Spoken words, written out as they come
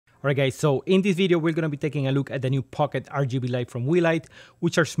Alright guys, so in this video we're going to be taking a look at the new Pocket RGB light from Weeylite,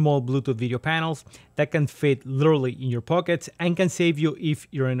 which are small Bluetooth video panels that can fit literally in your pockets and can save you if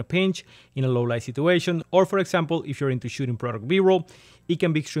you're in a pinch, in a low light situation, or for example, if you're into shooting product B-roll, it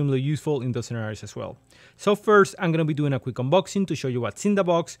can be extremely useful in those scenarios as well. So first, I'm going to be doing a quick unboxing to show you what's in the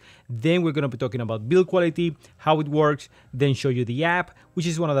box, then we're going to be talking about build quality, how it works, then show you the app, which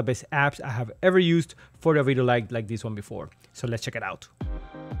is one of the best apps I have ever used for a video light like this one before. So let's check it out.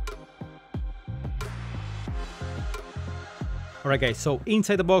 Alright guys, so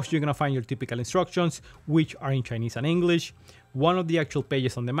inside the box you're gonna find your typical instructions, which are in Chinese and English. One of the actual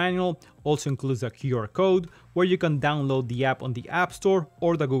pages on the manual also includes a QR code where you can download the app on the App Store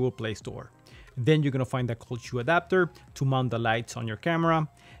or the Google Play Store. Then you're gonna find the cold shoe adapter to mount the lights on your camera.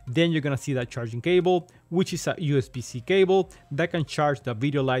 Then you're gonna see that charging cable, which is a USB-C cable that can charge the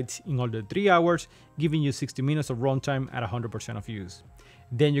video lights in under 3 hours, giving you 60 minutes of runtime at 100% of use.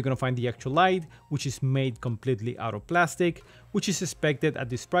 Then you're gonna find the actual light, which is made completely out of plastic, which is expected at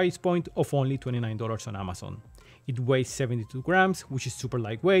this price point of only $29 on Amazon. It weighs 72 grams, which is super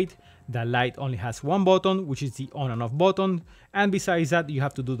lightweight. The light only has one button, which is the on and off button, and besides that, you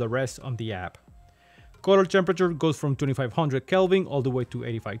have to do the rest on the app. Color temperature goes from 2500 Kelvin all the way to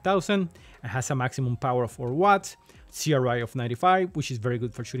 85,000 and has a maximum power of 4 watts, CRI of 95, which is very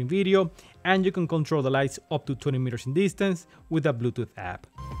good for shooting video, and you can control the lights up to 20 meters in distance with a Bluetooth app.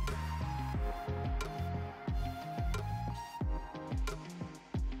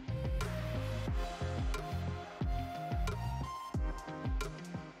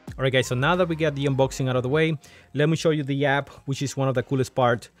 Alright guys, so now that we get the unboxing out of the way, let me show you the app, which is one of the coolest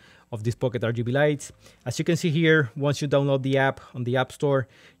parts of this Pocket RGB lights. As you can see here, once you download the app on the App Store,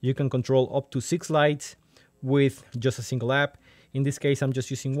 you can control up to 6 lights with just a single app. In this case, I'm just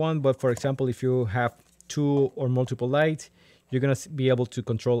using one, but for example, if you have 2 or multiple lights, you're gonna be able to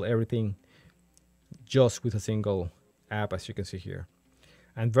control everything just with a single app, as you can see here.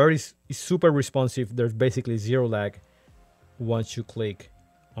 And it's super responsive. There's basically zero lag once you click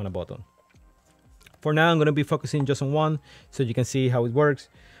on a button. For now, I'm gonna be focusing just on one so you can see how it works.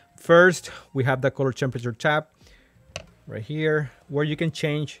 First, we have the color temperature tab right here, where you can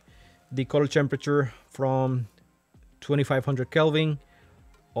change the color temperature from 2500 Kelvin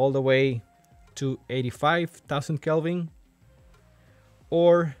all the way to 85,000 Kelvin.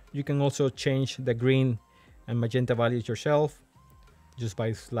 Or you can also change the green and magenta values yourself just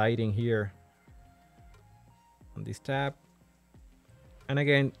by sliding here on this tab. And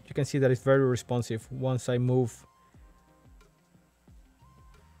again, you can see that it's very responsive. Once I move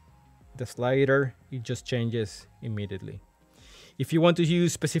the slider, it just changes immediately. If you want to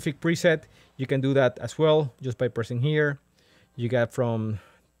use specific preset, you can do that as well just by pressing here. You got from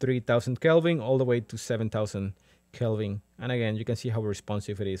 3000 Kelvin all the way to 7000 Kelvin. And again, you can see how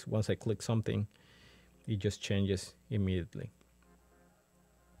responsive it is. Once I click something, it just changes immediately.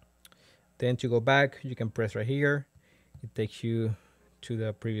 Then to go back, you can press right here. It takes you to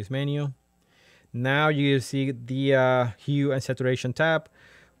the previous menu. Now you see the hue and saturation tab,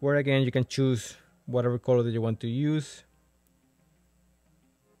 where again you can choose whatever color that you want to use,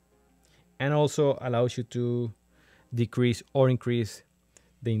 and also allows you to decrease or increase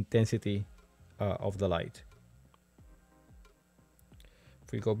the intensity of the light.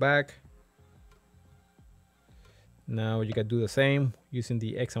 If we go back, now you can do the same using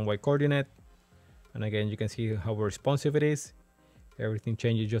the X and Y coordinate, and again you can see how responsive it is. Everything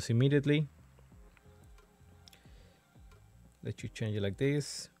changes just immediately. Let you change it like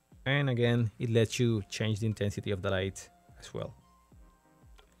this, and again it lets you change the intensity of the light as well.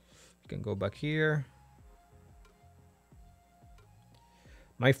 You can go back here.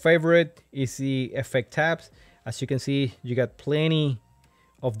 My favorite is the effect tabs. As you can see, you got plenty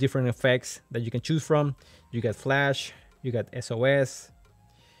of different effects that you can choose from. You got flash, you got SOS,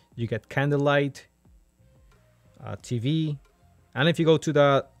 you got candlelight, TV. And if you go to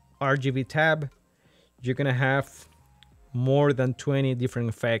the RGB tab, you're gonna have more than 20 different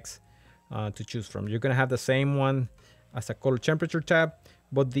effects to choose from. You're gonna have the same one as a color temperature tab,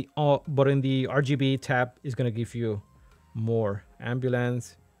 but in the RGB tab is gonna give you more.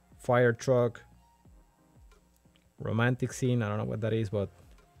 Ambulance, fire truck, romantic scene. I don't know what that is, but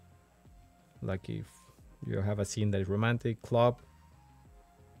like if you have a scene that is romantic, club.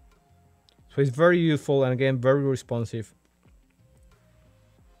 So it's very useful and again very responsive.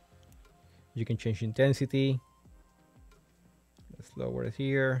 You can change intensity. Let's lower it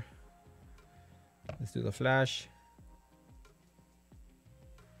here. Let's do the flash.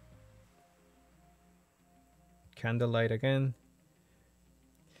 Candlelight again.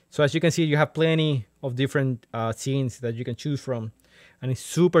 So as you can see, you have plenty of different scenes that you can choose from. and it's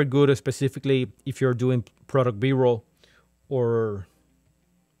super good, specifically if you're doing product B-roll or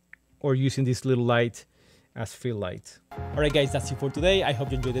using this little light as fill light. Alright guys, that's it for today. I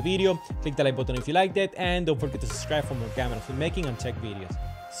hope you enjoyed the video. Click the like button if you liked it, and don't forget to subscribe for more camera filmmaking and tech videos.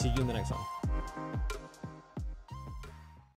 See you in the next one.